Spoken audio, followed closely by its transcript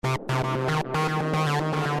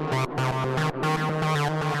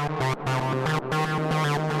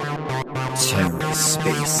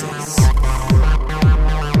TerraSpaces.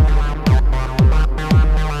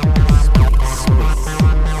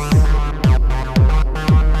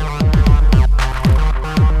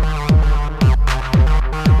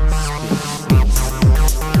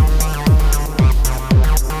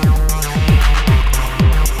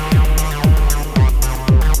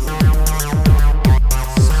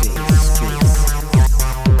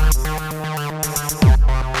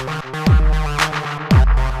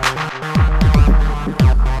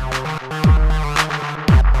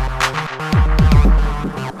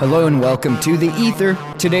 Hello and welcome to The Ether.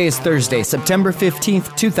 Today is Thursday, September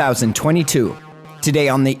 15th, 2022. Today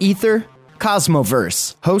on The Ether,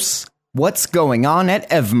 Cosmoverse hosts What's Going On at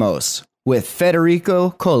Evmos with Federico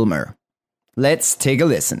Colmer. Let's take a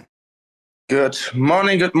listen. Good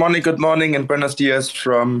morning, and buenos dias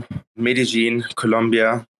from Medellin,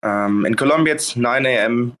 Colombia. In Colombia, it's 9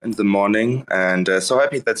 a.m. in the morning, and so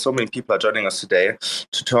happy that so many people are joining us today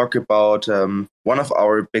to talk about one of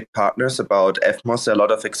our big partners, about Evmos. There are a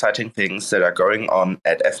lot of exciting things that are going on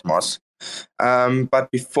at Evmos.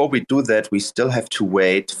 But before we do that, we still have to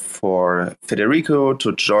wait for Federico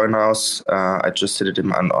to join us. I just did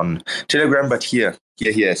him on Telegram, but here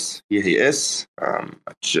he is. I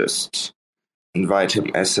just invite him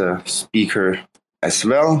as a speaker as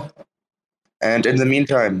well. And in the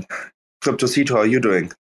meantime, CryptoCito, how are you doing?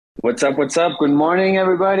 What's up? Good morning,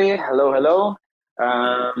 everybody. Hello.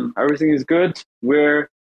 Everything is good. We're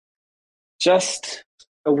just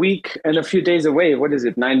a week and a few days away. What is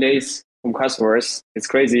it? 9 days from Cosmoverse. It's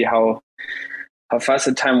crazy how fast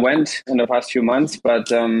the time went in the past few months. But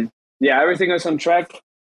everything is on track.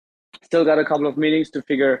 Still got a couple of meetings to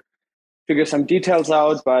figure some details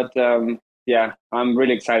out. But I'm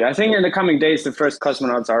really excited. I think in the coming days, the first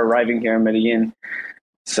cosmonauts are arriving here in Medellin.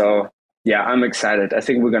 So, I'm excited. I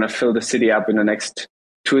think we're going to fill the city up in the next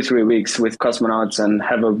 2 or 3 weeks with cosmonauts and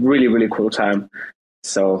have a really, really cool time.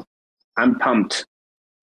 So, I'm pumped.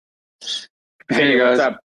 Hey guys. What's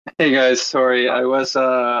up? Hey guys, sorry. I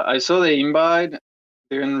saw the invite,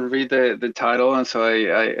 didn't read the title, and so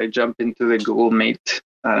I jumped into the Google Meet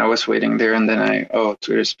and I was waiting there, and then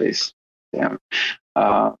Twitter Space. Damn.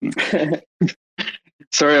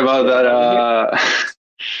 Sorry about that.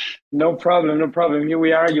 No problem. Here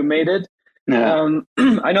we are. You made it. Yeah.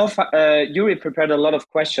 I know Yuri prepared a lot of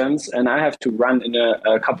questions, and I have to run in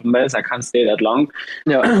a couple of minutes. I can't stay that long.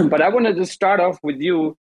 Yeah. But I wanted to start off with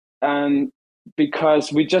you,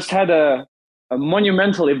 because we just had a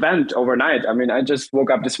monumental event overnight. I mean, I just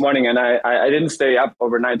woke up this morning, and I didn't stay up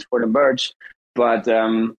overnight for the merge, but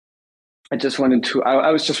I just wanted to. I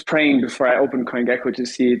was just praying before I opened CoinGecko to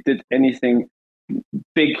see, did anything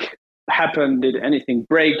big happen? Did anything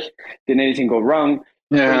break? Did anything go wrong?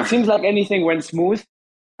 Yeah. It seems like anything went smooth.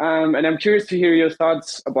 And I'm curious to hear your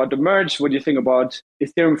thoughts about the merge. What do you think about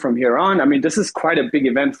Ethereum from here on? I mean, this is quite a big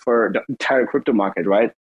event for the entire crypto market,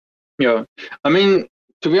 right? Yeah. I mean,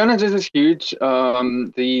 to be honest, this is huge.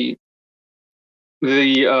 The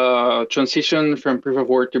transition from proof of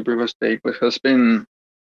work to proof of stake has been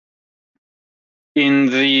in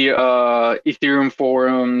the Ethereum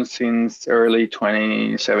forum since early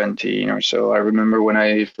 2017 or so. I remember when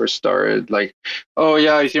I first started,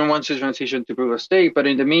 Ethereum wants to transition to proof of stake, but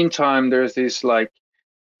in the meantime, there's this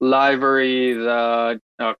library that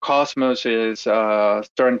Cosmos is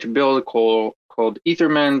starting to build called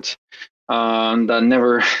Ethermint, that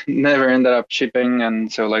never ended up shipping,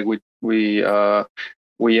 and so we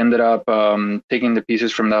ended up taking the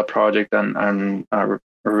pieces from that project and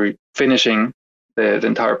finishing the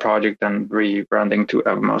entire project and rebranding to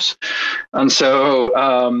Evmos. And so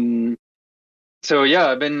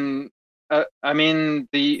I've been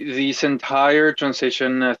this entire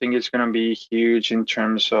transition, I think it's going to be huge in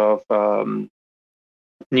terms of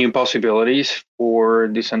new possibilities for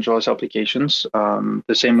decentralized applications,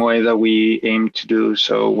 the same way that we aim to do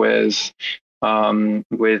so with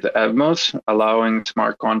Evmos, allowing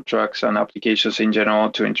smart contracts and applications in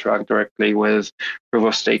general to interact directly with proof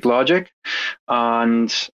of stake logic,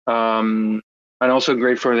 and also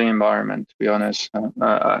great for the environment, to be honest.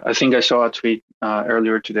 I think I saw a tweet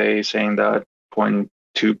earlier today saying that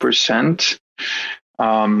 0.2%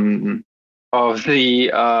 of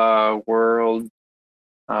the world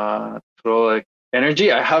total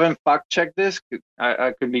energy. I haven't fact checked this.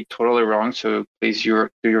 I could be totally wrong. So please do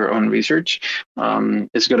your own research.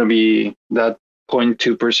 It's going to be that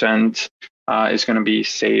 0.2% is going to be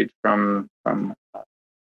saved from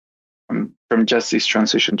just this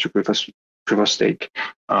transition to proof of stake.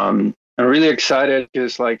 I'm really excited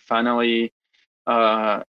because finally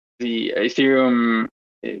the Ethereum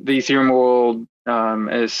world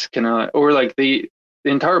is kind of, or like the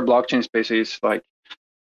entire blockchain space is like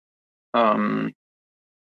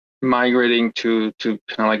migrating to kind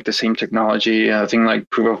of like the same technology. I think like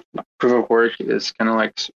proof of work is kind of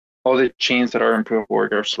like all the chains that are in proof of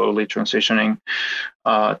work are slowly transitioning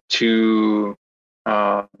to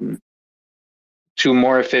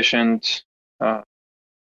more efficient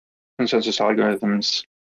consensus algorithms.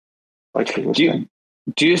 Like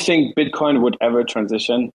do you think Bitcoin would ever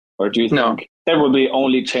transition, or do you think that will be the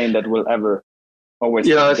only chain that will ever always?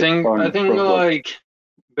 Yeah, I think like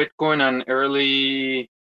Bitcoin and early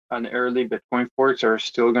Bitcoin forks are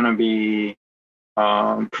still going to be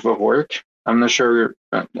proof of work. I'm not sure.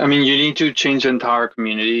 I mean, you need to change the entire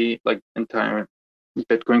community, like entire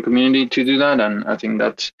Bitcoin community, to do that. And I think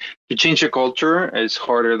that to change the culture is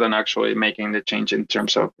harder than actually making the change in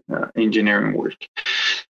terms of engineering work.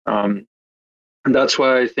 And that's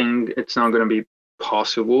why I think it's not going to be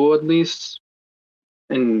possible, at least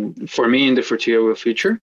for me, in the foreseeable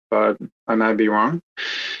future. But I might be wrong.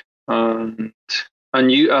 And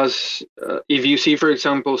you, as if you see, for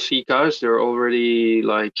example, Zcash, they're already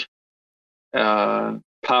like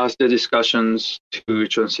past the discussions to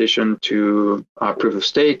transition to proof of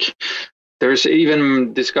stake. There's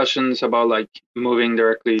even discussions about like moving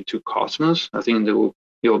directly to Cosmos. I think it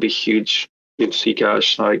will be huge if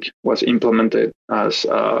Zcash like was implemented as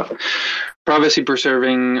a privacy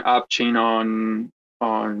preserving app chain on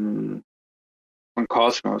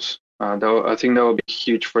Cosmos. Though I think that would be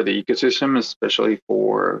huge for the ecosystem, especially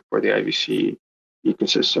for the IBC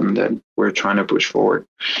ecosystem that we're trying to push forward.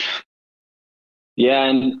 Yeah,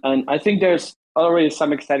 and I think there's already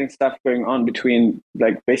some exciting stuff going on between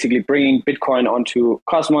like basically bringing Bitcoin onto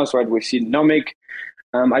Cosmos, right? We've seen Nomic.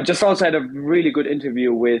 I just also had a really good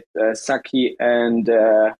interview with Saki and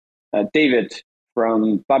David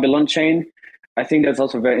from Babylon Chain. I think that's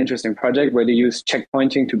also a very interesting project where they use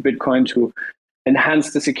checkpointing to Bitcoin to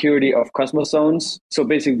enhance the security of Cosmos zones. So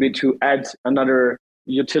basically to add another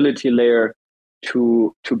utility layer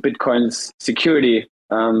to Bitcoin's security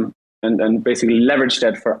and basically leverage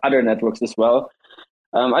that for other networks as well.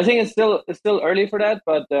 I think it's still early for that,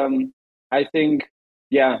 but I think,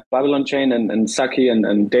 yeah, Babylon Chain and Saki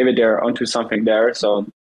and David, they're onto something there. So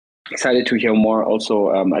excited to hear more also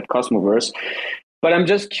at Cosmoverse. But I'm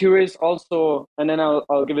just curious also, and then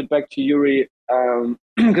I'll give it back to Yuri,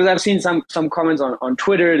 because I've seen some comments on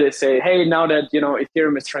Twitter. They say, hey, now that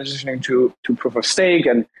Ethereum is transitioning to proof of stake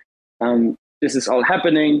and this is all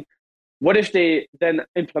happening, what if they then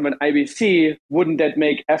implement IBC? Wouldn't that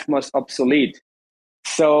make Evmos obsolete?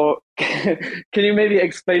 So can you maybe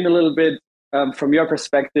explain a little bit from your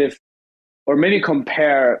perspective, or maybe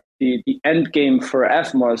compare the end game for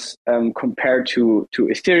Evmos compared to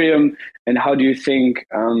Ethereum, and how do you think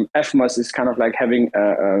Evmos is kind of like having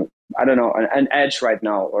an edge right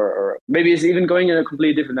now, or maybe it's even going in a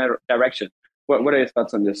completely different direction? What are your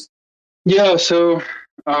thoughts on this? Yeah, so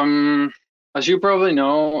as you probably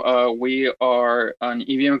know, we are an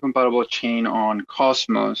EVM compatible chain on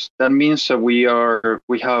Cosmos. That means that we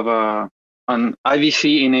have an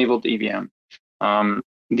IVC enabled EVM.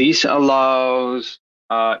 This allows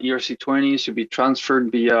ERC20s to be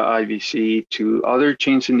transferred via IVC to other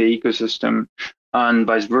chains in the ecosystem, and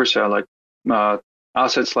vice versa, like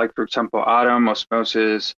assets like, for example, Atom,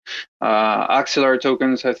 Osmosis, Axelar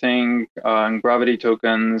tokens, I think, and Gravity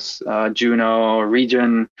tokens, Juno,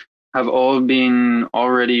 Region, have all been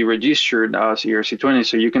already registered as ERC20,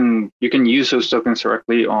 so you can use those tokens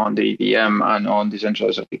directly on the EVM and on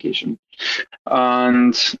decentralized application.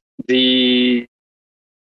 And the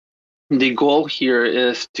goal here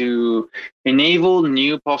is to enable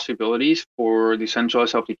new possibilities for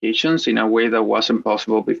decentralized applications in a way that wasn't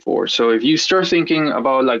possible before. So if you start thinking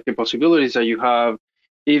about like the possibilities that you have,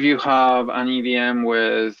 if you have an EVM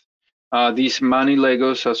with these money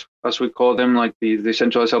Legos, as we call them, like the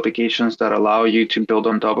decentralized applications that allow you to build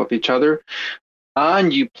on top of each other,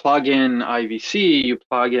 and you plug in IVC, you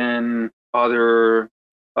plug in other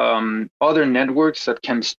networks that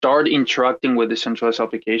can start interacting with decentralized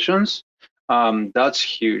applications, that's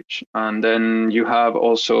huge. And then you have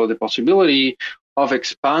also the possibility of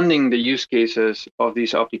expanding the use cases of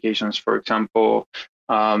these applications. For example,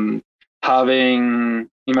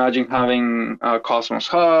 imagine having a Cosmos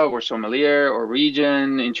Hub or Sommelier or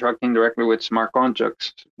Region interacting directly with smart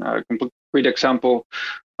contracts. Complete example,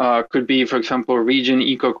 could be, for example, region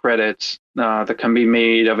eco credits that can be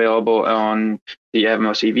made available on the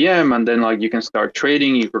Evmos EVM, and then like you can start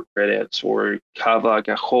trading eco credits or have like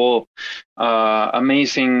a whole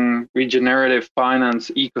amazing regenerative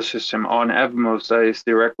finance ecosystem on Evmos that is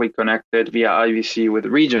directly connected via IVC with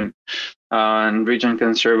Region, and Region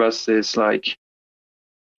can serve as this like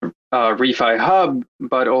refi hub,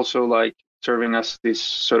 but also like serving as this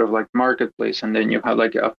sort of like marketplace, and then you have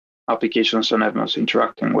like applications on Evmos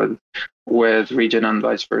interacting with Region and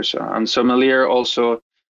vice versa. And similarly, also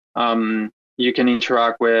you can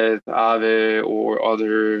interact with Aave or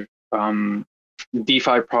other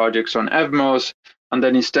DeFi projects on Evmos, and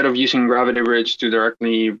then instead of using Gravity Bridge to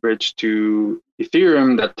directly bridge to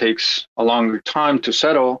Ethereum, that takes a longer time to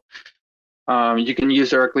settle. You can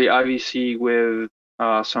use directly IVC with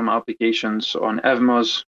some applications on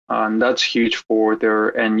Evmos, and that's huge for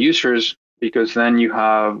their end users because then you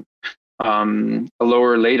have a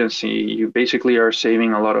lower latency. You basically are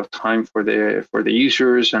saving a lot of time for the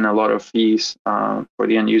users and a lot of fees for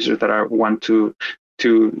the end users that want to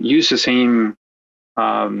use the same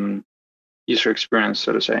user experience,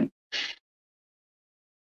 so to say.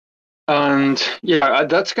 And yeah,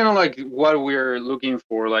 that's kind of like what we're looking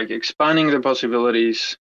for, like expanding the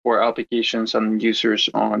possibilities for applications and users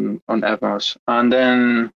on Evmos. And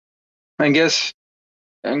then I guess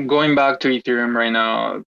going back to Ethereum right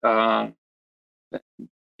now,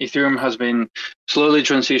 Ethereum has been slowly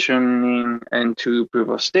transitioning into proof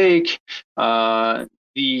of stake. The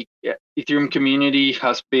Ethereum community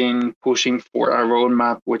has been pushing for a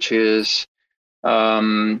roadmap which is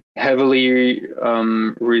heavily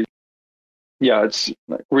it's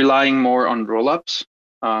like relying more on rollups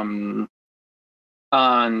and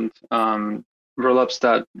rollups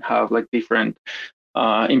that have like different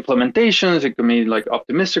implementations. It could be like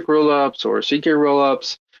optimistic rollups or secret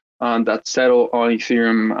rollups that settle on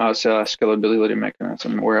Ethereum as a scalability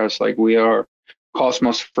mechanism. Whereas like we are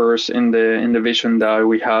Cosmos first in the vision that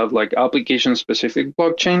we have like application specific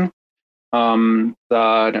blockchain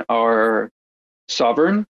that are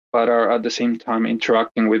sovereign but are at the same time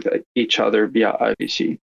interacting with each other via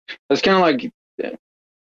IVC. That's kind of like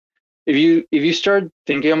if you start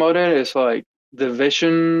thinking about it, it's like the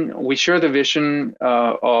vision. We share the vision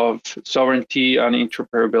of sovereignty and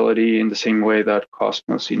interoperability in the same way that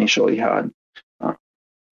Cosmos initially had, and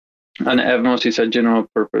Evmos is a general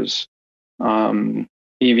purpose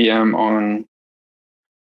EVM on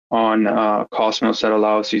Cosmos that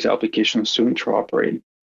allows these applications to interoperate.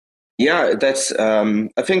 Yeah, that's. I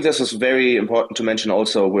think this is very important to mention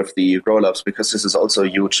also with the rollups, because this is also a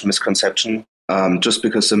huge misconception. Just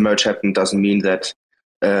because the merge happened doesn't mean that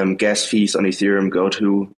gas fees on Ethereum go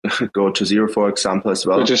to zero, for example, as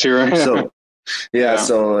well. Go to zero. So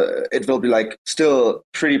so it will be like still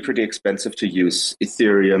pretty expensive to use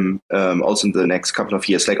Ethereum also in the next couple of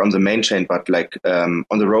years, like on the main chain, but like on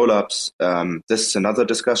the rollups, this is another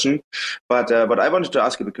discussion. But I wanted to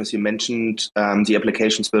ask you, because you mentioned the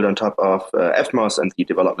applications built on top of Evmos and the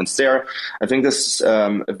developments there. I think this is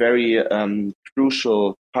a very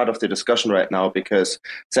crucial part of the discussion right now, because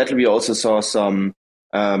sadly we also saw some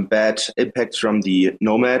bad impacts from the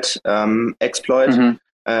Nomad exploit. Mm-hmm.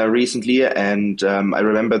 Recently, and I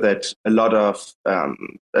remember that a lot of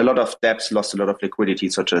dApps lost a lot of liquidity,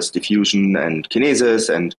 such as Diffusion and Kinesis,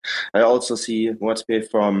 and I also see WhatsApp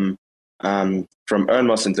from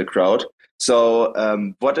Evmos in the crowd. So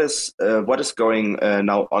what is going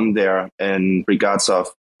now on there in regards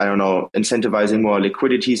of, I don't know, incentivizing more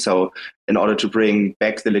liquidity? So in order to bring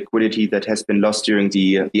back the liquidity that has been lost during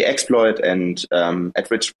the exploit, and at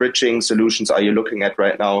which bridging solutions are you looking at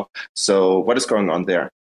right now? So what is going on there?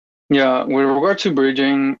 Yeah, with regard to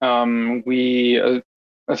bridging, we I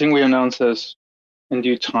think we announced this in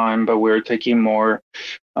due time, but we're taking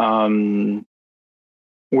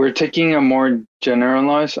a more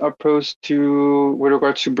generalized approach with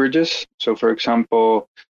regard to bridges. So, for example,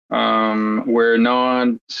 we're not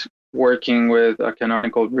working with a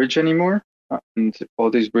canonical bridge anymore, and all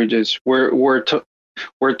these bridges we're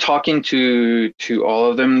talking to all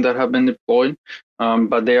of them that have been deployed,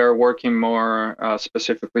 but they are working more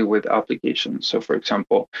specifically with applications. So, for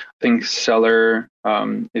example, I think Seller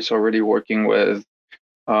is already working with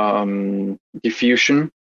Diffusion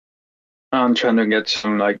and trying to get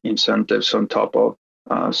some like incentives on top of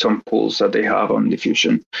some pools that they have on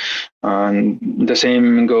Diffusion. And the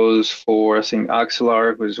same goes for, I think,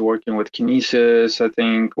 Axelar, who's working with Kinesis, I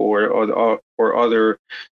think, or other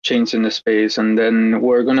chains in the space. And then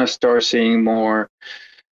we're going to start seeing more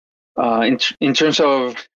in terms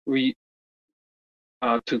of to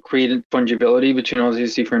create fungibility between all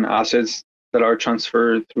these different assets that are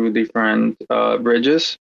transferred through different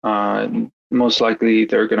bridges. Most likely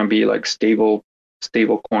they're going to be like stable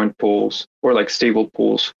coin pools or like stable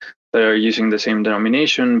pools that are using the same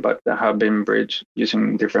denomination but that have been bridged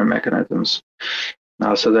using different mechanisms,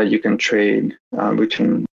 so that you can trade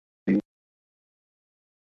between.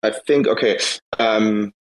 I think okay.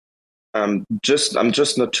 I'm just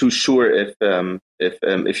not too sure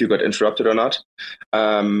if you got interrupted or not.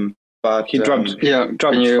 But He dropped. Yeah,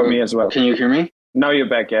 dropped for me as well. Can you hear me? Now you're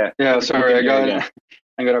back. Yeah. Yeah, We sorry, can hear you again.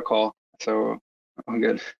 I got a call, so I'm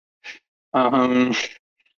good.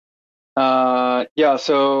 Yeah,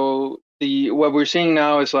 so what we're seeing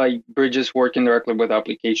now is like bridges working directly with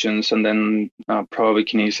applications, and then probably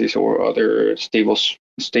Kinesis or other stable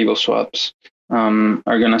swaps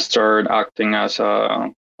are gonna start acting as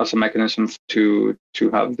a mechanism to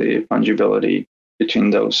have the fungibility between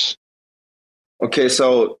those. Okay,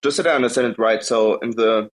 so just that I understand it right, so in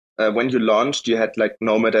the when you launched, you had like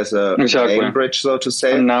Nomad as a main bridge, so to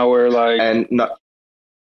say, and now we're like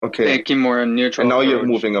taking more neutral. And now approach. you're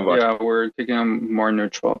moving about. Yeah, we're taking a more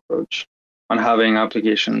neutral approach on having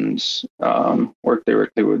applications work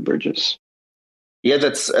directly with bridges. Yeah,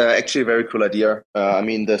 that's actually a very cool idea. I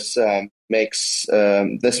mean, this makes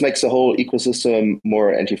the whole ecosystem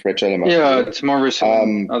more anti-fragile. Yeah, it's more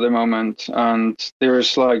resilient at the moment, and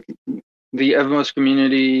there's like the Evmos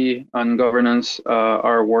community and governance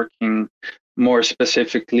are working more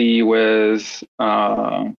specifically with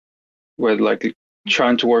like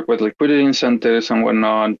trying to work with liquidity incentives and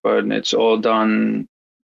whatnot, but it's all done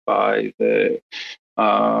by the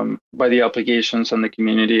applications and the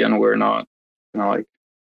community, and we're not, like,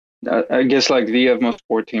 I guess like the Evmos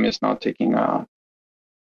core team is not taking a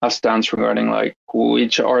stance regarding like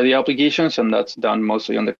which are the applications, and that's done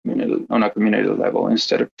mostly on a community level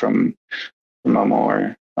instead of from a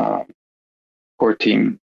more core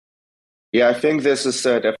team. Yeah, I think this is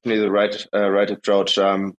definitely the right approach.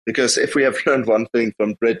 Because if we have learned one thing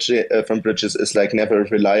from bridges is like never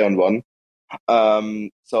rely on one.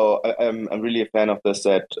 So I'm really a fan of this,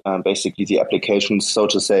 that basically the applications, so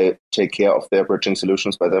to say, take care of their bridging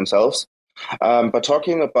solutions by themselves. But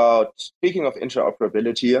speaking of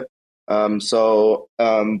interoperability,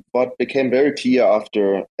 what became very clear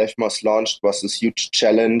after Evmos launched was this huge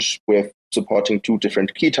challenge with supporting two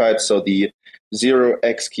different key types. So the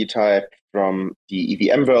 0x key type from the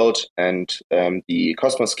EVM world and the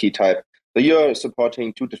Cosmos key type. So you're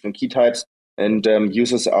supporting two different key types, and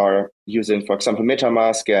users are using, for example,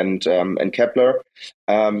 MetaMask and Kepler.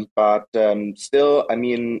 But still, I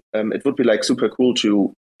mean, it would be like super cool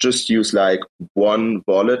to just use like one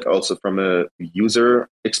wallet, also from a user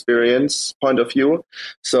experience point of view.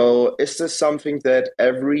 So is this something that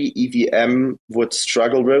every EVM would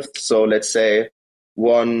struggle with? So let's say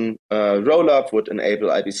one rollup would enable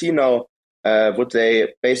IBC now. Would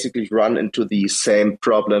they basically run into the same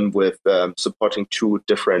problem with supporting two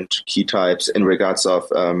different key types in regards of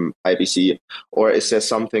IBC? Or is there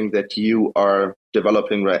something that you are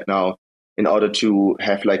developing right now in order to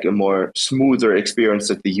have like a more smoother experience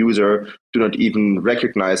that the user do not even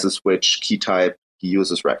recognizes which key type he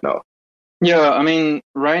uses right now? Yeah, I mean,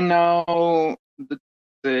 right now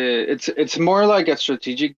it's more like a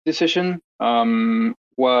strategic decision.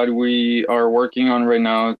 What we are working on right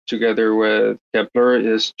now together with Kepler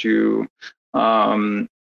is to,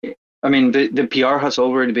 I mean, the PR has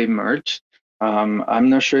already been merged. I'm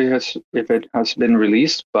not sure if it has been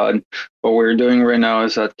released, but what we're doing right now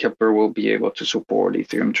is that Kepler will be able to support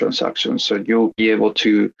Ethereum transactions. So you'll be able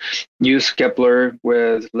to use Kepler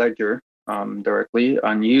with Ledger directly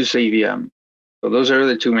and use EVM. So those are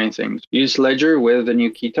the two main things. Use Ledger with the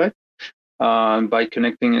new key type by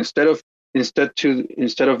connecting instead of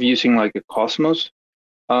using like a Cosmos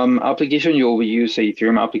application, you'll use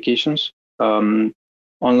Ethereum applications on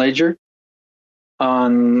Ledger,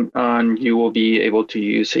 and you will be able to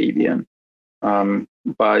use EVM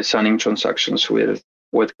by signing transactions with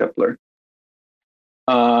Kepler.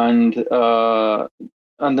 And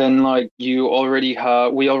then like we already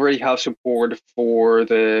have support for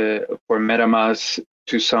MetaMask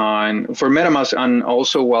to sign for MetaMask and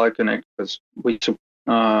also Wallet Connect, because we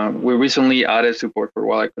recently added support for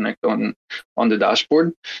Wallet Connect on the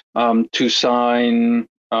dashboard to sign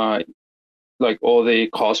like all the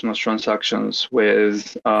Cosmos transactions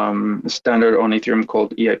with standard on Ethereum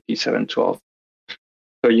called EIP 712.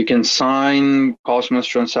 So you can sign Cosmos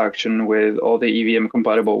transaction with all the EVM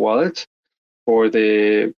compatible wallets for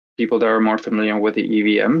the people that are more familiar with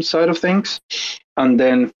the EVM side of things. And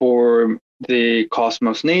then for the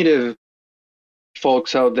Cosmos native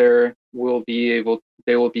folks out there, they will be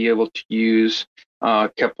able to use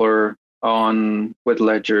Kepler with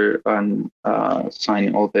Ledger and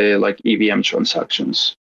sign all the like EVM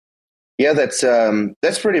transactions. Yeah,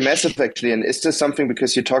 that's pretty massive actually. And is this something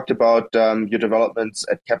because you talked about your developments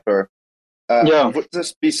at Kepler? Yeah. Would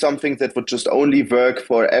this be something that would just only work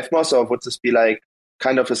for Evmos, or would this be like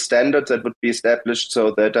kind of a standard that would be established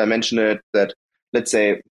so that I mentioned it that let's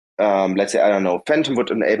say I don't know, Phantom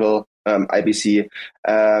would enable IBC.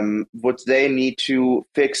 Would they need to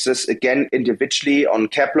fix this again individually on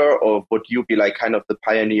Kepler, or would you be like kind of the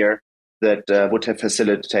pioneer that would have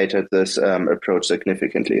facilitated this approach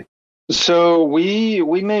significantly? So we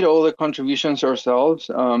made all the contributions ourselves.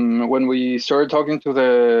 When we started talking to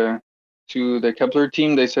the Kepler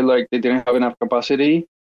team, they said like they didn't have enough capacity,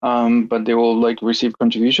 but they will like receive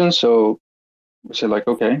contributions. So we said like,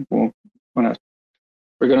 okay, well,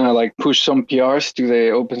 we're gonna like push some PRs to the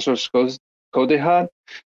open source code they had,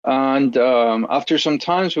 and after some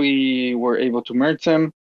times we were able to merge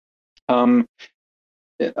them. Um,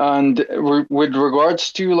 and with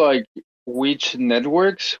regards to like which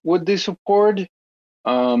networks would they support,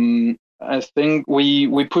 I think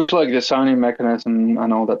we put like the signing mechanism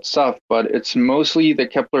and all that stuff, but it's mostly the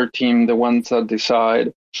Kepler team, the ones that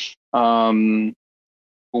decide um,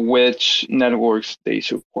 which networks they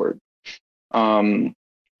support.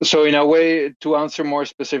 So in a way, to answer more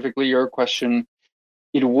specifically your question,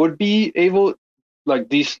 it would be able, like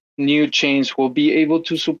these new chains will be able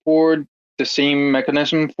to support the same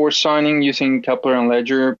mechanism for signing using Kepler and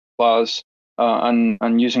Ledger plus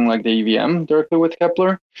and using like the EVM directly with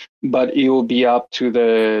Kepler, but it will be up to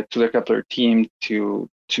the Kepler team to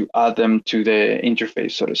add them to the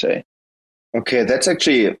interface, so to say. Okay, that's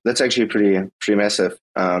actually pretty massive.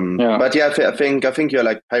 Yeah. But yeah, I think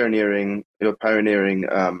you're pioneering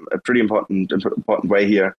a pretty important way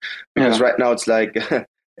here because Yeah. right now it's like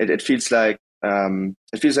it feels like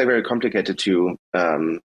very complicated to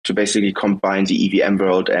basically combine the EVM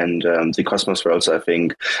world and the Cosmos world. So I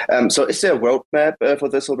think so. Is there a roadmap for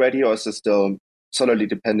this already, or is it still solely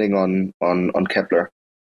depending on Kepler?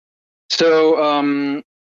 So I'm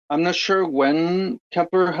not sure when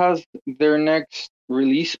Kepler has their next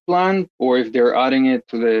release plan, or if they're adding it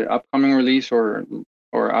to the upcoming release or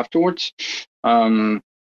afterwards. Um,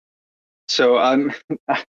 so I'm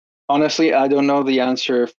honestly I don't know the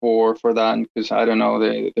answer for that because I don't know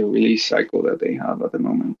the release cycle that they have at the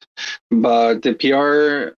moment. But the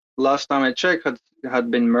PR last time I checked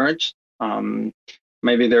had been merged.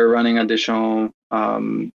 Maybe they're running additional.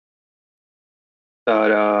 But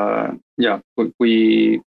yeah,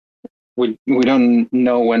 we don't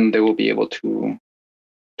know when they will be able to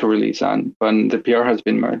release that, but the PR has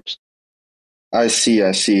been merged. I see,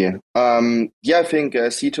 I see. Yeah, I think,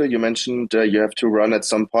 Sito, you mentioned you have to run at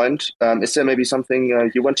some point. Is there maybe something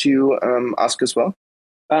you want to ask as well?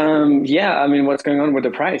 Yeah, I mean, what's going on with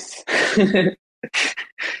the price?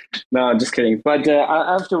 No, just kidding. But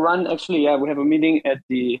I have to run. Actually, yeah, we have a meeting at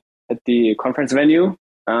the conference venue.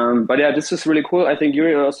 But yeah, this is really cool. I think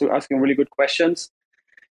you're also asking really good questions,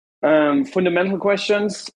 fundamental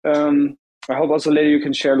questions. I hope also later you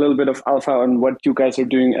can share a little bit of alpha on what you guys are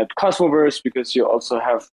doing at Cosmoverse, because you also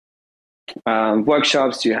have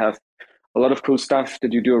workshops. You have a lot of cool stuff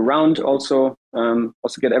that you do around. Also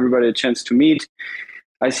get everybody a chance to meet.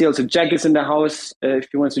 I see also Jack is in the house. If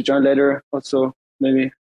he wants to join later, also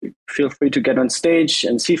maybe feel free to get on stage.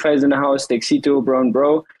 And Sifa is in the house. Dexito, bro and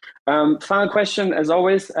bro. Final question, as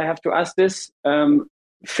always, I have to ask this.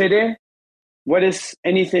 Fede, what is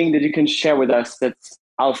anything that you can share with us that's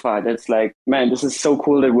alpha? That's like, man, this is so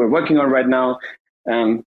cool that we're working on right now.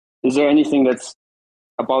 Is there anything that's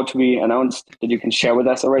about to be announced that you can share with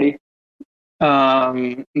us already? There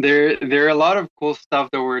are a lot of cool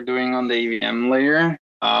stuff that we're doing on the EVM layer.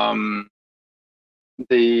 I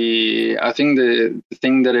think the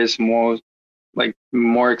thing that is more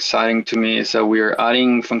exciting to me is that we are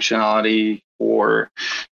adding functionality for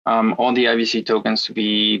all the IBC tokens to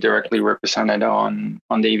be directly represented on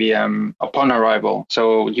the EVM upon arrival.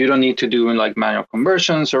 So you don't need to do like manual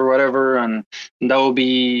conversions or whatever, and that will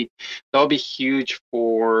be huge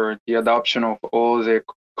for the adoption of all the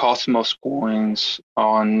Cosmos coins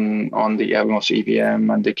on the Evmos EVM,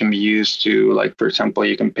 and they can be used to, like, for example,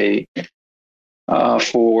 you can pay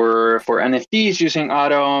for NFTs using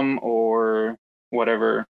Atom or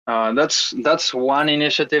whatever. That's one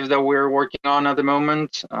initiative that we're working on at the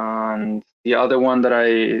moment, and the other one that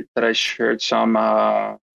I shared some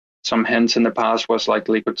hints in the past was like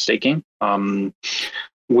liquid staking.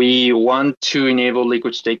 We want to enable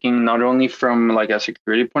liquid staking not only from like a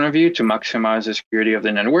security point of view to maximize the security of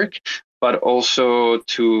the network, but also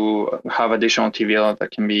to have additional TVL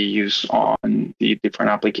that can be used on the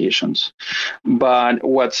different applications. But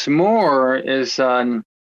what's more is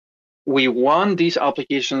we want these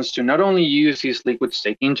applications to not only use these liquid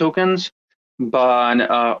staking tokens,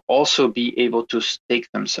 but also be able to stake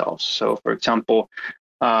themselves. So, for example,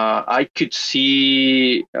 I could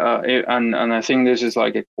see, and I think this is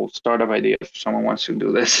like a cool startup idea if someone wants to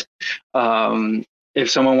do this. If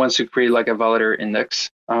someone wants to create like a validator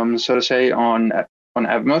index, so to say, on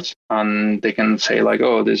Evmos, and they can say like,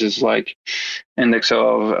 oh, this is like index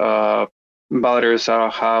of validators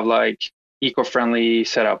that have like eco-friendly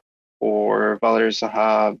setup, or validators that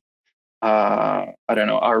have I don't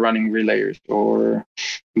know, are running relayers, or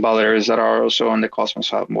validators that are also on the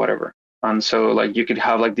Cosmos Hub, whatever. And so like you could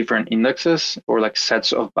have like different indexes or like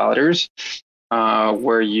sets of validators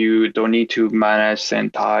where you don't need to manage the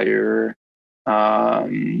entire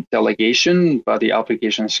delegation, but the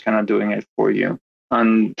application is kind of doing it for you.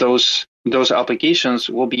 And those applications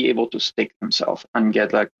will be able to stake themselves and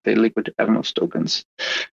get like the liquid Evmos tokens.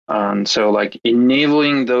 And so like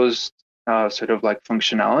enabling those sort of like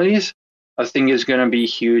functionalities, I think is going to be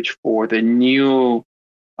huge for the new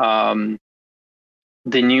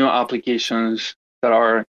applications that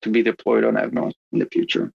are to be deployed on Evmos in the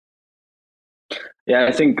future. Yeah,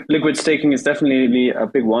 I think liquid staking is definitely a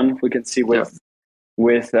big one. We can see with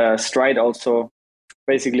Stride also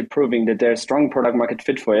basically proving that there's strong product market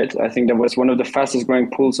fit for it. I think that was one of the fastest growing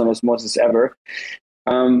pools on Osmosis ever.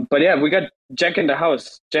 But yeah, we got Jack in the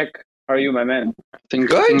house. Jack, how are you, my man?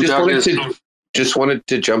 Good. Just wanted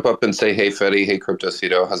to jump up and say, hey, Fetty, hey,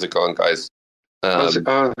 Cryptocito, how's it going, guys? How's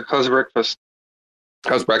breakfast?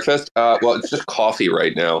 How's breakfast? Well, it's just coffee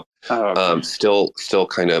right now. Oh, okay. Still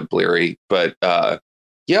kind of bleary, but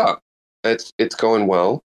yeah, it's going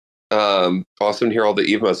well. Awesome to hear all the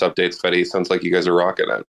Evmos updates, Fetty. Sounds like you guys are rocking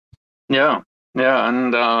it. Yeah,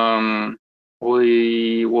 and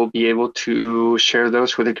we will be able to share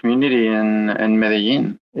those with the community in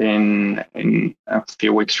Medellin in a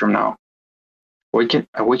few weeks from now. A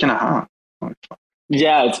week and a half.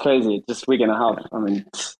 Yeah, it's crazy. Just week and a half. I mean,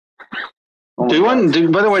 by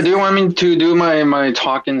the way, do you want me to do my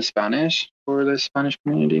talk in Spanish for the Spanish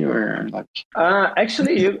community, or like?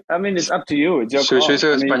 Actually, it's up to you. It's your call.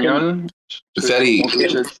 Español. Fetty,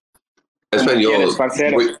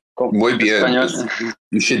 Español. Muy bien.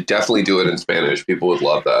 You should definitely do it in Spanish. People would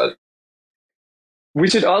love that. We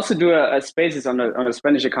should also do a Spaces on a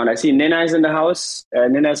Spanish account. I see Nena is in the house.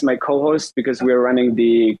 Nena is my co-host because we're running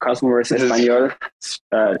the Cosmoverse Español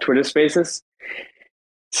Twitter Spaces.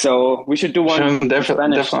 So we should do one in Spanish.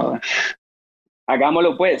 Definitely.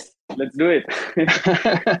 Hagámoslo pues. Let's do it.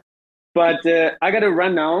 But I got to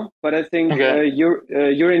run now. But I think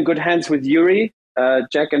you're in good hands with Yuri,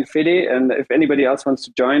 Jack, and Fiddy. And if anybody else wants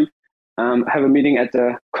to join, have a meeting at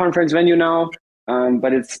the conference venue now.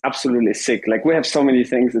 But it's absolutely sick. Like, we have so many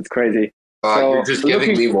things. It's crazy. So you're just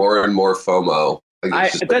giving me more and more FOMO.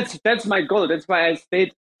 That's my goal. That's why I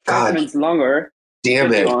stayed 5 minutes longer.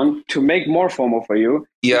 Damn it. To make more FOMO for you.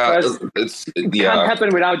 Yeah. It can't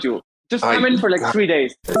happen without you. Just come in for like 3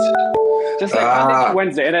 days. Just like Monday to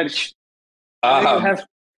Wednesday. And then you have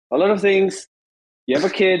a lot of things. You have a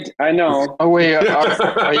kid. I know. Oh, wait.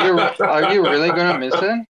 Are you really going to miss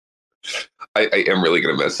it? I am really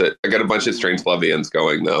going to miss it. I got a bunch of Strange Lovians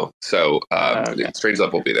going, though. So Strange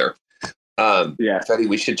Love will be there. Yeah. Fetty,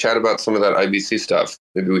 we should chat about some of that IBC stuff.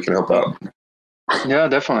 Maybe we can help out. Yeah,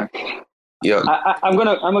 definitely. Yeah. I'm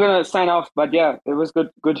gonna sign off, but yeah, it was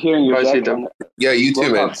good hearing you. Bye, Jack, yeah, you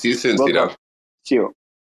too, man. See you soon, Cito. See you.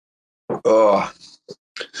 Oh.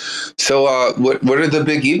 So what are the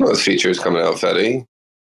big Evmos features coming out, Fetty?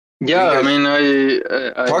 Yeah, I mean,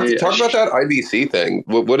 talk about that IBC thing.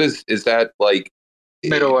 What is that like?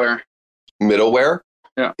 Middleware. Middleware?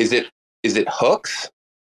 Yeah. Is it hooks?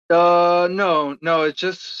 No, it's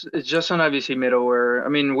just an IBC middleware. I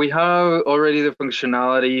mean, we have already the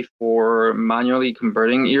functionality for manually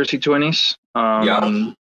converting ERC20s.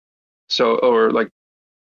 So, or like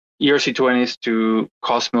ERC20s to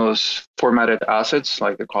Cosmos formatted assets,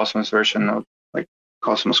 like the Cosmos version of like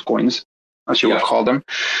Cosmos coins, as you would call them.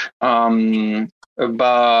 But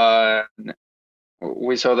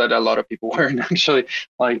we saw that a lot of people weren't actually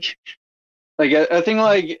like I think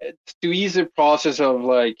like to ease the process of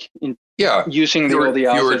like using all the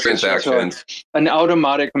fewer assets, transactions. so an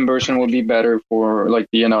automatic conversion would be better for like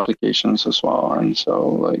the end applications as well. And so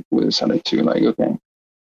like we decided to like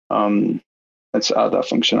let's add that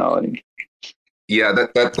functionality. Yeah,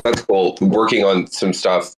 that's cool. I'm working on some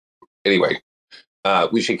stuff. Anyway,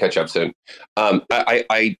 we should catch up soon.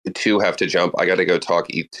 I too have to jump. I got to go talk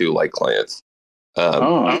ETH2 like clients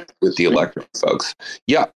with the Electric folks.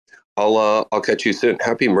 Yeah. I'll catch you soon.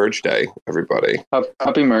 Happy Merge Day, everybody.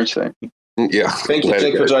 Happy Merge Day. Yeah. Thank you,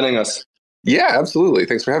 Jake, for joining us. Yeah, absolutely.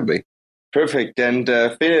 Thanks for having me. Perfect. And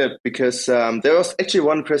Philip, because there was actually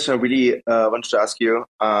one question I really wanted to ask you.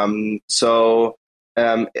 Um,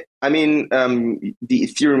 the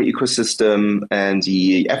Ethereum ecosystem and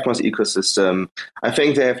the Evmos ecosystem, I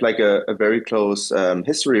think they have like a very close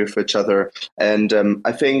history with each other. And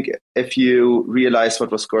I think if you realize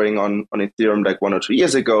what was going on Ethereum like 1 or 2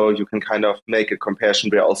 years ago, you can kind of make a comparison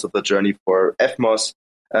where also the journey for Evmos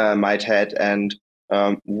might head. And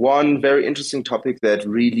one very interesting topic that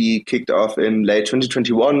really kicked off in late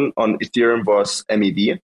 2021 on Ethereum was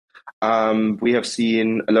MEV. We have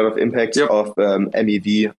seen a lot of impacts of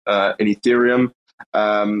MEV in Ethereum.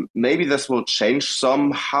 Maybe this will change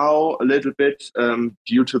somehow a little bit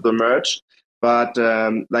due to the merge. But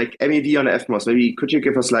like MEV on Evmos, maybe could you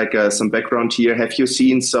give us like some background here? Have you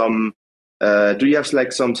seen some? Do you have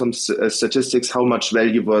like some statistics? How much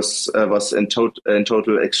value was in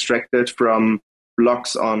total extracted from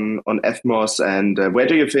blocks on Evmos, and where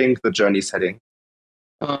do you think the journey is heading?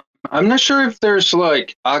 I'm not sure if there's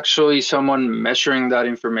like actually someone measuring that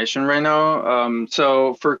information right now.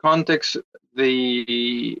 So for context,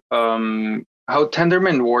 the how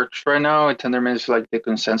Tendermint works right now, Tendermint is like the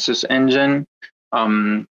consensus engine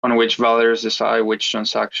on which validators decide which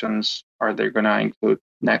transactions are they going to include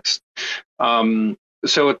next.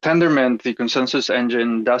 So Tendermint, the consensus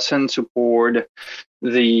engine, doesn't support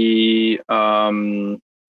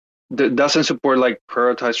doesn't support like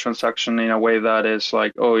prioritized transaction in a way that is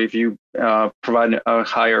like, oh, if you provide a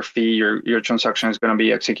higher fee, your transaction is going to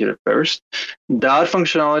be executed first. That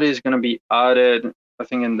functionality is going to be added, I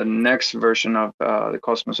think, in the next version of the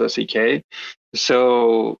Cosmos SDK.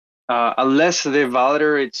 So unless the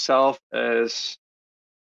validator itself is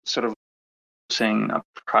sort of using a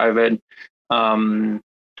private,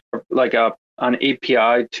 like an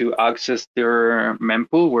API to access their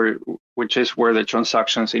mempool, which is where the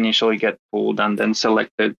transactions initially get pulled and then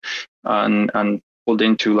selected and pulled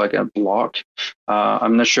into like a block.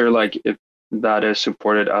 I'm not sure like if that is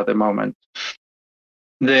supported at the moment.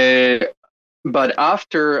 But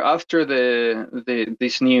after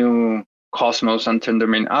this new Cosmos and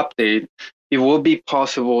Tendermint update, it will be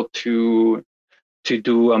possible to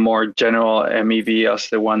do a more general MEV as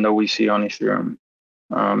the one that we see on Ethereum.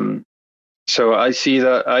 So I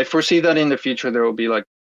foresee that in the future there will be like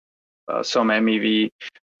some MEV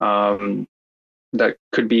that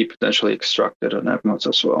could be potentially extracted on Evmos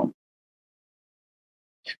as well.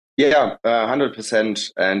 Yeah,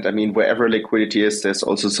 100%. And I mean, wherever liquidity is, there's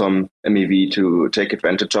also some MEV to take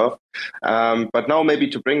advantage of. But now maybe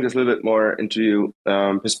to bring this a little bit more into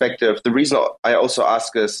perspective, the reason I also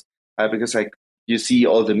ask is because like you see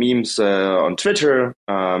all the memes on Twitter,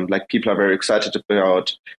 like people are very excited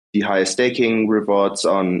about the high staking rewards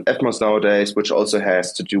on Evmos nowadays, which also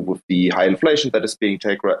has to do with the high inflation that is being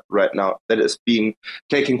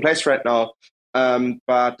taking place right now.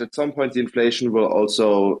 But at some point, the inflation will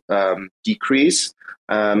also decrease,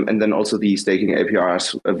 and then also the staking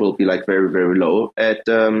APRs will be like very, very low at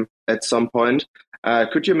some point.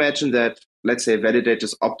 Could you imagine that, let's say,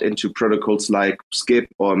 validators opt into protocols like Skip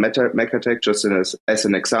or Metatek, just as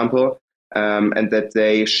an example, and that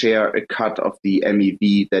they share a cut of the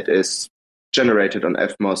MEV that is generated on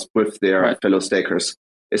Evmos with their fellow stakers?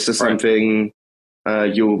 Is this something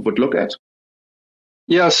you would look at?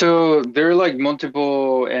 Yeah, so there are like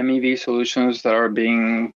multiple MEV solutions that are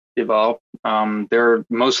being developed. They're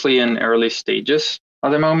mostly in early stages at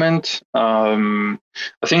the moment. I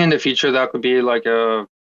think in the future that could be like a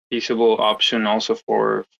feasible option also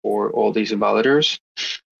for all these validators.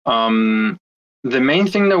 The main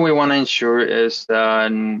thing that we want to ensure is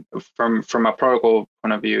that from a protocol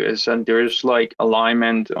point of view is that there's like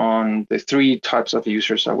alignment on the three types of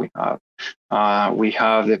users that we have. We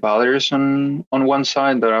have the validators on one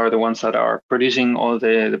side that are the ones that are producing all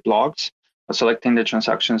the blocks, selecting the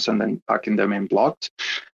transactions and then packing them in blocks.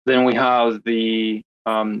 Then we have the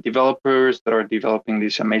developers that are developing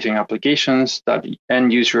these amazing applications that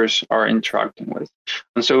end users are interacting with.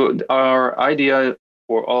 And so our idea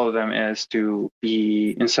for all of them is to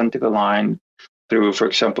be incentive aligned through, for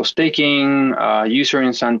example, staking, user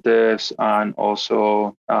incentives, and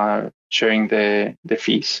also sharing the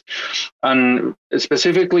fees. And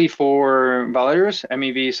specifically for validators,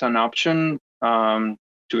 MEV is an option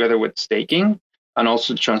together with staking and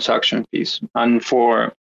also transaction fees. And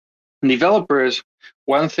for developers,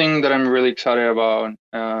 one thing that I'm really excited about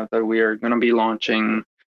that we are going to be launching,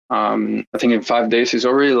 I think in 5 days, is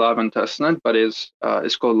already live on testnet, but it's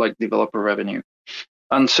called like developer revenue.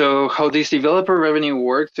 And so how this developer revenue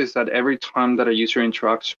works is that every time that a user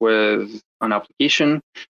interacts with an application,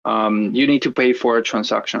 you need to pay for a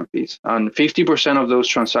transaction fees. And 50% of those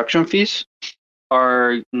transaction fees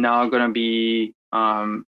are now going to be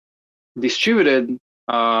distributed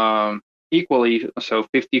equally, so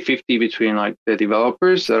 50-50 between like the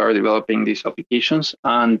developers that are developing these applications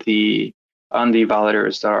and the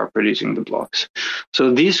validators that are producing the blocks.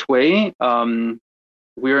 So this way,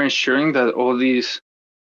 we are ensuring that all these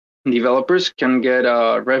developers can get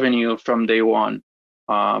revenue from day one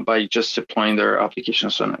by just deploying their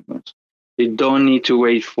applications on Evmos. They don't need to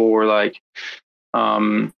wait for like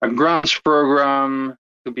a grants program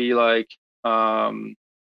to be like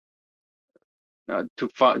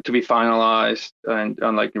to be finalized and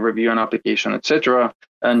like review an application, etc.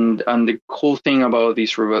 And the cool thing about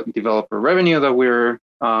this developer revenue that we're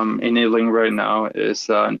enabling right now is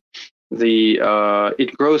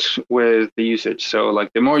it grows with the usage. So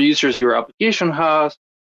like the more users your application has,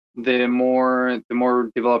 the more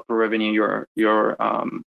developer revenue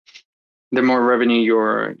the more revenue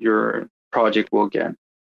your project will get.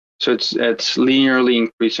 So it's linearly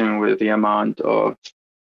increasing with the amount of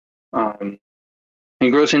it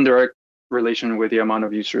grows in direct relation with the amount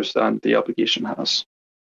of users that the application has.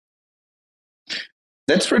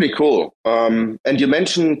 That's really cool. And you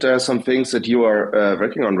mentioned some things that you are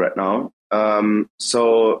working on right now.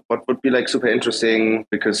 So what would be like super interesting,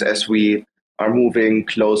 because as we are moving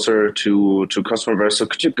closer to Cosmoverse, so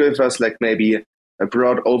could you give us like maybe a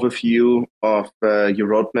broad overview of your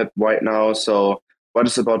roadmap right now? So what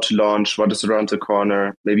is about to launch? What is around the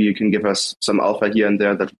corner? Maybe you can give us some alpha here and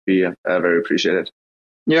there. That would be very appreciated.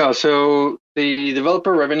 Yeah, so the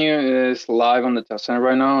developer revenue is live on the testnet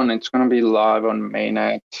right now, and it's going to be live on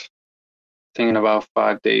mainnet, I think in about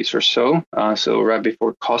 5 days or so. So right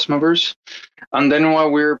before Cosmoverse. And then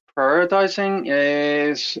what we're prioritizing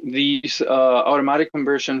is these automatic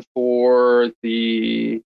conversion for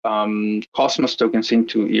the Cosmos tokens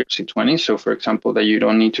into ERC20. So for example, that you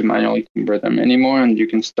don't need to manually convert them anymore, and you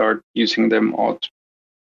can start using them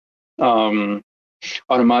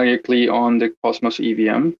automatically on the Cosmos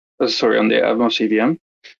EVM, on the Evmos EVM.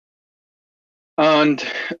 And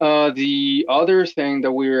the other thing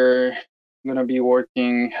that we're going to be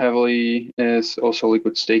working heavily is also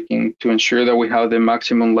liquid staking to ensure that we have the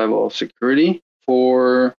maximum level of security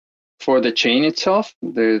for the chain itself,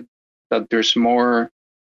 that there's more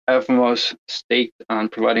Evmos staked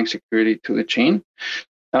and providing security to the chain.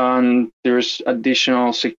 And there's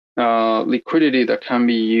additional liquidity that can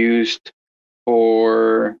be used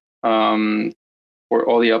for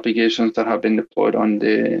all the applications that have been deployed on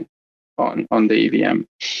the EVM.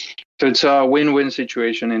 So it's a win-win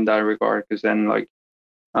situation in that regard, because then like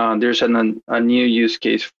there's a new use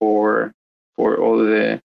case for all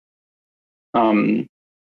the Evmos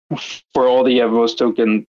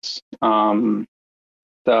tokens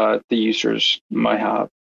that the users might have.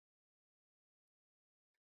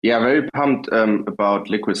 Yeah, very pumped about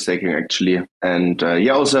liquid staking actually. And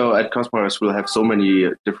also at Cosmos we'll have so many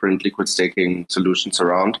different liquid staking solutions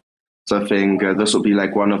around. So I think this will be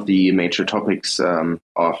like one of the major topics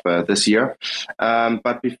of this year.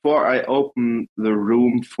 But before I open the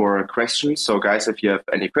room for questions, so guys, if you have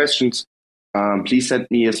any questions, please send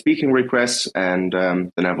me a speaking request, and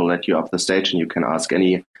then I will let you off the stage and you can ask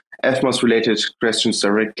any Evmos related questions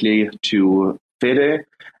directly to Fede.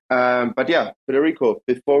 But yeah, Federico,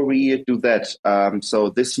 before we do that, so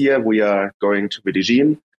this year we are going to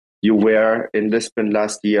Medellin. You were in Lisbon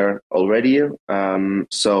last year already.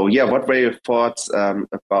 So yeah, what were your thoughts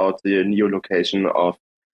about the new location of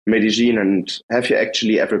Medellin, and have you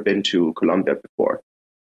actually ever been to Colombia before?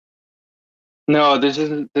 No, this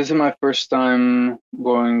is my first time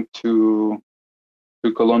going to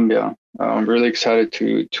Colombia. I'm really excited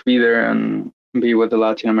to be there and be with the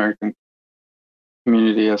Latin American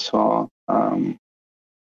community as well.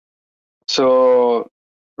 So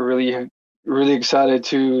really excited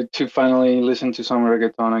to finally listen to some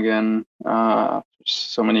reggaeton again.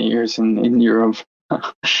 So many years in Europe.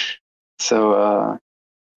 So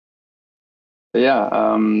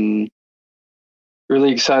yeah,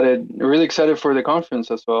 really excited for the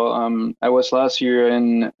conference as well. I was last year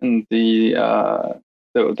in the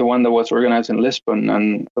one that was organized in Lisbon,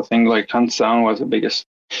 and I think like hands down was the biggest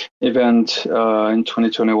event in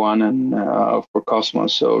 2021 and for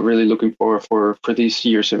Cosmos. So really looking forward for this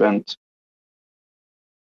year's event.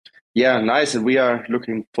 Yeah, nice. And we are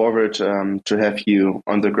looking forward to have you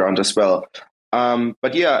on the ground as well.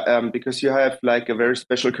 But yeah, because you have like a very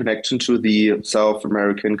special connection to the South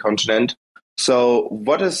American continent. So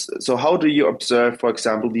how do you observe, for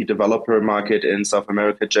example, the developer market in South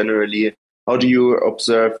America generally? How do you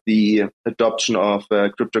observe the adoption of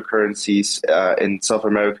cryptocurrencies in South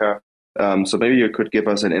America? So maybe you could give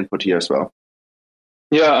us an input here as well.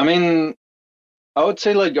 Yeah, I mean, I would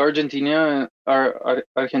say like Argentina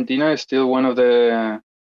is still one of the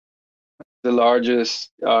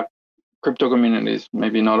largest crypto communities.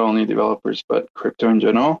 Maybe not only developers, but crypto in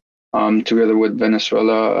general. Together with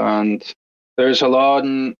Venezuela, and there's a lot.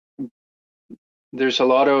 There's a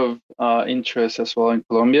lot of interest as well in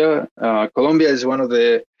Colombia. Colombia is one of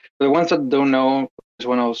the ones that don't know, is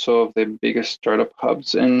one also of the biggest startup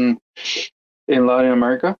hubs in Latin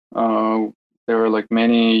America. There are like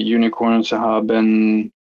many unicorns that have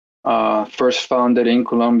been first founded in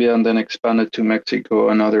Colombia and then expanded to Mexico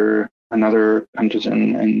and other countries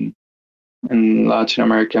in Latin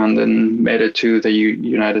America, and then made it to the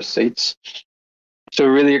United States. So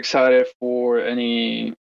really excited for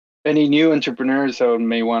any new entrepreneurs that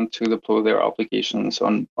may want to deploy their applications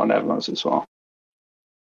on Evmos as well.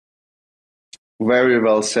 Very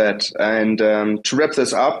well said. And to wrap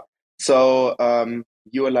this up, so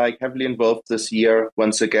you are like heavily involved this year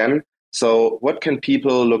once again. So what can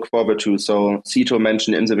people look forward to? So Cito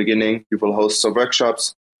mentioned in the beginning, you will host some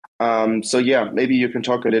workshops. So yeah, maybe you can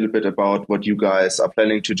talk a little bit about what you guys are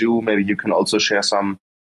planning to do. Maybe you can also share some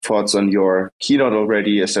thoughts on your keynote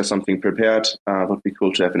already. Is there something prepared? Would be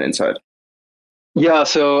cool to have an insight. Yeah,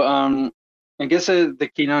 so I guess the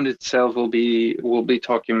keynote itself will be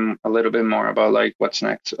talking a little bit more about like what's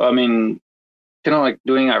next. I mean, kind of like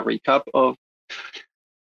doing a recap of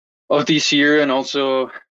this year, and also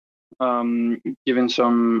giving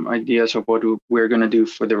some ideas of what we're going to do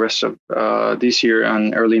for the rest of this year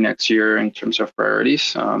and early next year in terms of priorities.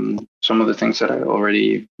 Some of the things that I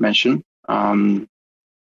already mentioned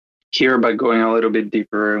here, by going a little bit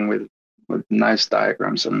deeper and with nice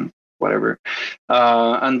diagrams and whatever.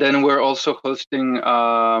 And then we're also hosting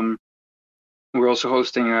a workshop.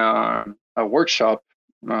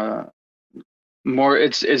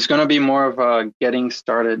 It's going to be more of a getting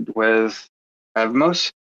started with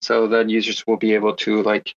Evmos, so that users will be able to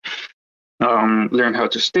like learn how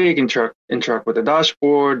to stake, interact with the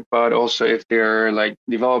dashboard, but also if they're like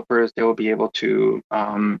developers, they will be able to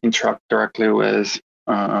interact directly with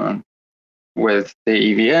the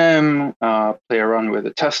EVM, play around with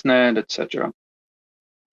the testnet, etc.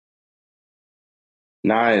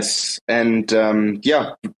 Nice. And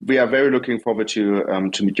yeah, we are very looking forward to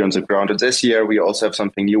meet you on the ground. And this year we also have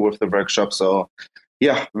something new with the workshop. So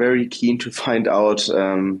yeah, very keen to find out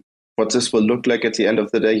what this will look like at the end of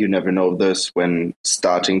the day. You never know this when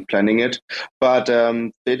starting planning it. But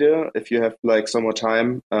Peter, if you have like some more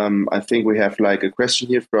time, I think we have like a question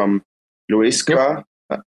here from Luiska.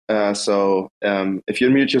 Yep. So if you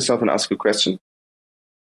mute yourself and ask a question.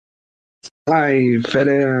 Hi, Fede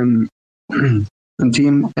and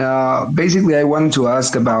team. Basically, I wanted to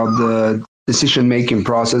ask about the decision-making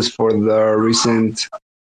process for the recent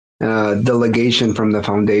delegation from the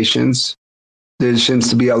foundations. There seems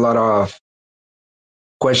to be a lot of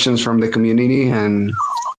questions from the community, and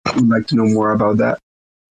I'd like to know more about that.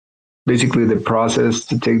 Basically, the process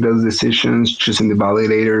to take those decisions, choosing the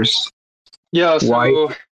validators. Yeah. So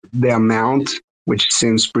why the amount, which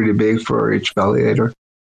seems pretty big for each validator.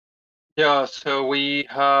 Yeah. So we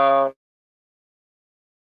have.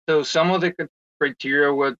 So some of the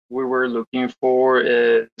criteria what we were looking for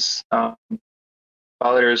is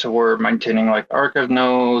validators who were maintaining like archive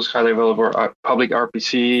nodes, highly available public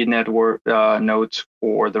RPC network nodes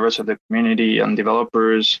for the rest of the community and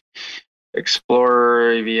developers,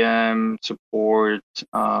 Explorer, EVM support,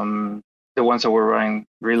 the ones that were running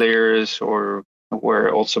relayers or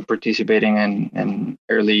were also participating in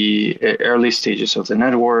early stages of the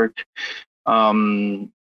network.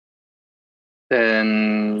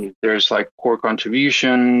 Then there's like core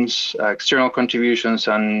contributions, external contributions,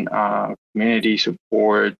 and community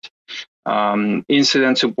support,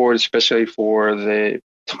 incident support, especially for the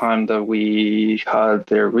time that we had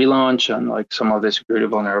their relaunch and like some of the security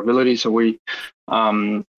vulnerabilities. So we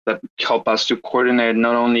that help us to coordinate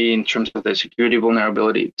not only in terms of the security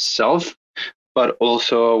vulnerability itself, but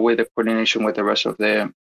also with the coordination with the rest of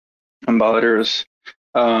the validators.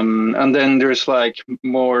 And then there's like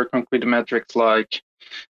more concrete metrics like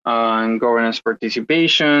governance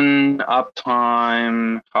participation,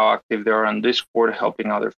 uptime, how active they are on Discord,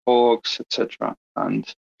 helping other folks, etc.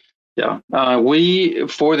 And yeah, we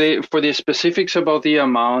for the specifics about the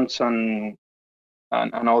amounts and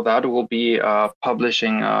all that, we'll be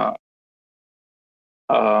publishing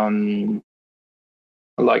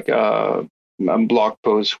like a blog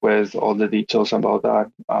post with all the details about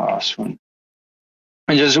that soon.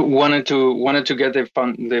 I just wanted to get the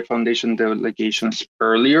foundation delegations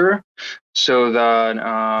earlier, so that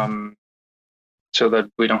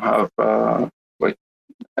we don't have like,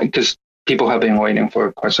 because people have been waiting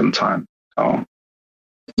for quite some time. So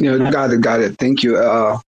Got it. Thank you.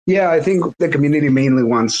 I think the community mainly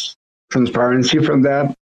wants transparency from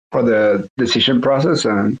that for the decision process,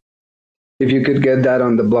 and if you could get that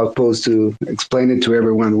on the blog post to explain it to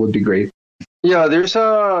everyone, would be great. Yeah, there's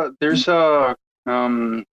a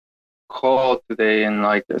call today in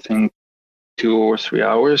like I think 2 or 3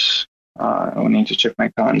 hours. I need to check my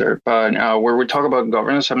calendar, but where we talk about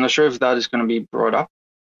governance, I'm not sure if that is going to be brought up,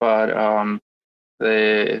 but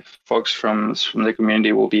the folks from the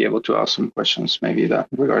community will be able to ask some questions, maybe that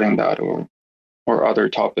regarding that or other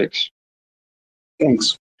topics.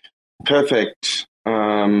 Thanks. Perfect.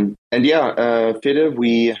 Fede,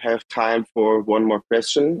 we have time for one more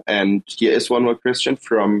question, and here is one more question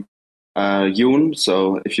from Yoon.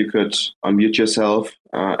 So if you could unmute yourself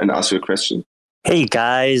and ask your question. Hey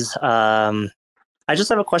guys, I just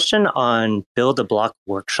have a question on Build a Block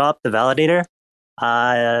Workshop, the validator.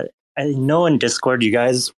 I know in Discord you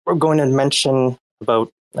guys were going to mention about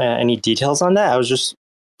any details on that. I was just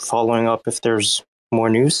following up if there's more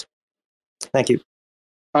news. Thank you.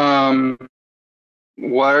 Why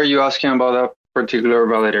are you asking about that particular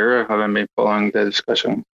validator? I haven't been following the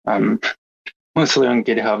discussion. I'm mostly on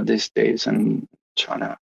GitHub these days and trying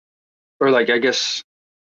to, or like I guess.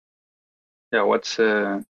 Yeah, what's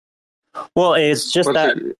well, it's just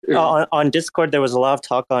that on Discord there was a lot of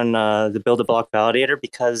talk on the Build a Block validator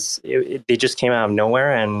because they just came out of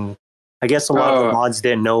nowhere, and I guess a lot of the mods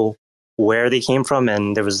didn't know where they came from,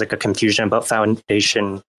 and there was like a confusion about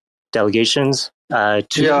foundation delegations to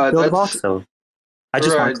Build a Block. So I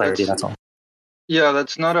just want clarity. That's all. Yeah,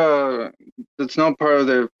 that's not part of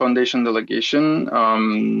the foundation delegation,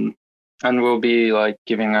 and we'll be like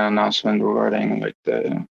giving an announcement regarding like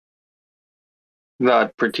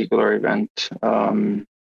that particular event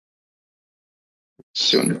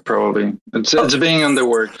soon, probably. It's being on the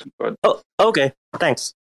work, but okay,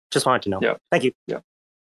 thanks. Just wanted to know. Yeah, thank you. Yeah.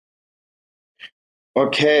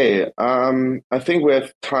 Okay, I think we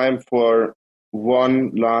have time for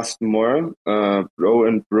one last more. Bro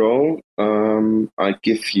and Bro, I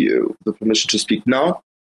give you the permission to speak now.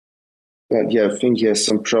 But I think he has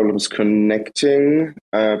some problems connecting.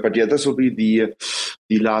 But this will be the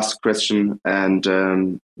last question. And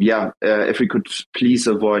if we could please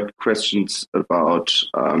avoid questions about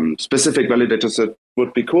specific validators, that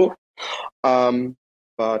would be cool. I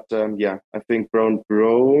think Bro and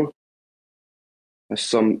Bro has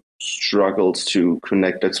some struggles to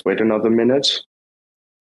connect. Let's wait another minute.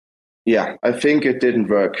 Yeah, I think it didn't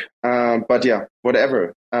work.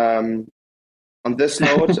 Whatever. On this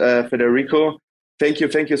note, Federico, thank you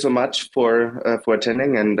so much for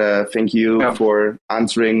attending, and thank you for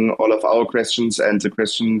answering all of our questions and the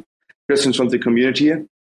questions from the community.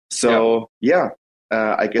 So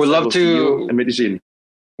I guess we'll see you in Medellin.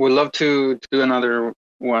 We'd love to do another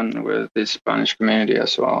one with the Spanish community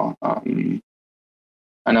as well.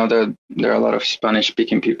 I know that there are a lot of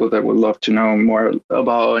Spanish-speaking people that would love to know more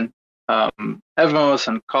about Evmos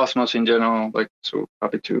and Cosmos in general. So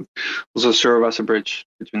happy to also serve as a bridge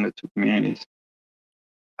between the two communities.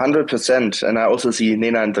 100%. And I also see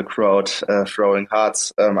Nina in the crowd throwing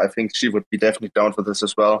hearts. I think she would be definitely down for this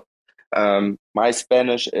as well. My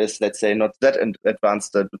Spanish is, let's say, not that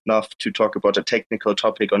advanced enough to talk about a technical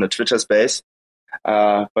topic on a Twitter space.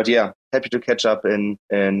 Happy to catch up in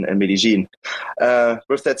Medellin.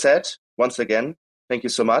 With that said, once again, thank you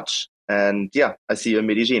so much. And I see you in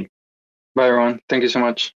Medellin. Bye, everyone. Thank you so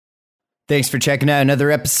much. Thanks for checking out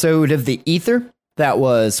another episode of The Ether. That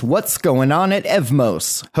was What's Going On at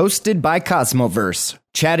Evmos, hosted by Cosmoverse,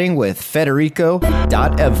 chatting with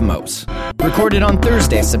Federico.Evmos. Recorded on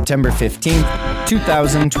Thursday, September 15th,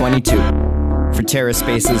 2022. For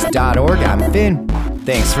TerraSpaces.org, I'm Finn.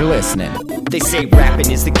 Thanks for listening. They say rapping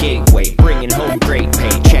is the gateway, bringing home great pay.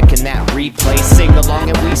 Checking that replay, sing along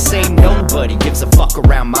and we say nobody gives a fuck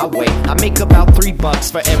around my way. I make about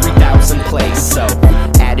 $3 for every 1,000 plays, so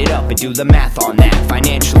add it up and do the math on that.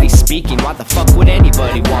 Financially speaking, why the fuck would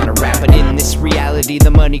anybody wanna rap? But in this reality, the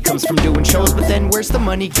money comes from doing shows. But then where's the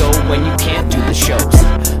money go when you can't do the shows?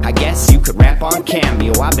 I guess you could rap on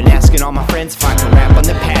Cameo. I've been asking all my friends if I can rap on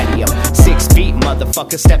the patio. 6 feet,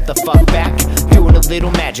 motherfucker, step the fuck back. Doing a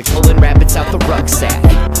little magic, pulling rabbits out the rucksack.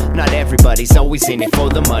 Not everybody's always in it for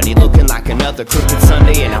the money. Looking like another crooked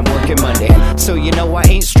Sunday and I'm working Monday. So you know I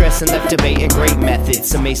ain't stressing, left debating great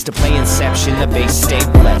methods. Amazed to play Inception, the bass stay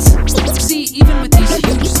blessed. See, even with these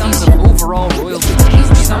huge sums of overall royalties,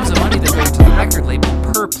 huge sums of money that goes to the record label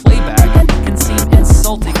per playback can seem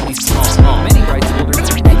insultingly small. Many rights holders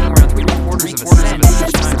are making around 3/4 of a cent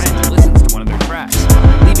each time someone listens to one of their tracks,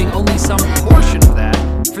 leaving only some portion of that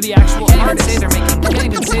for the actual artist. Can't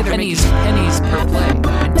even say they're making pennies per play.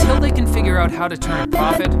 Until they can figure figure out how to turn a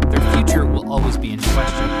profit, their future will always be in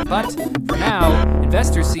question. But for now,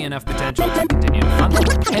 investors see enough potential to continue to fund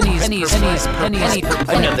them. Pennies per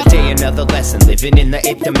play. Another day, another lesson. Living in the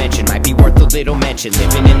 8th dimension might be worth a little mention.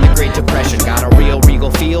 Living in the Great Depression, got a real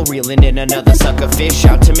regal feel. Reeling in another sucker fish,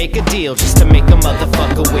 out to make a deal just to make a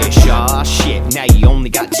motherfucker wish. Aw shit, now you only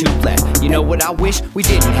got 2 left. You know what I wish? We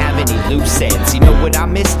didn't have any loose ends. You know what I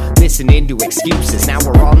miss? Listening to excuses. Now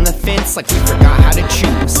we're on the fence like we forgot how to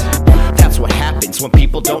choose. That's what happens when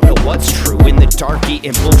people don't know what's true. In the dark,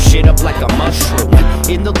 eating bullshit up like a mushroom.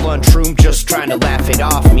 In the lunchroom, just trying to laugh it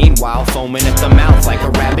off. Meanwhile, foaming at the mouth like a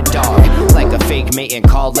rabid dog. Like a fake mating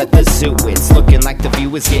call at the zoo. It's looking like the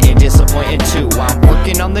view is getting disappointing too. I'm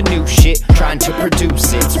working on the new shit, trying to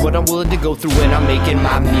produce it. It's what I'm willing to go through when I'm making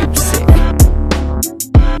my music.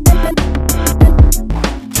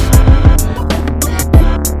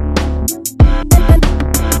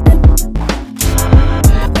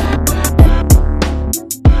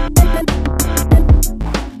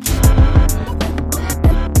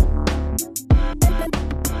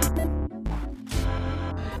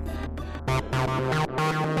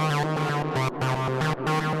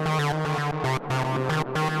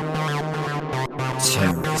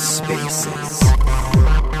 TerraSpaces.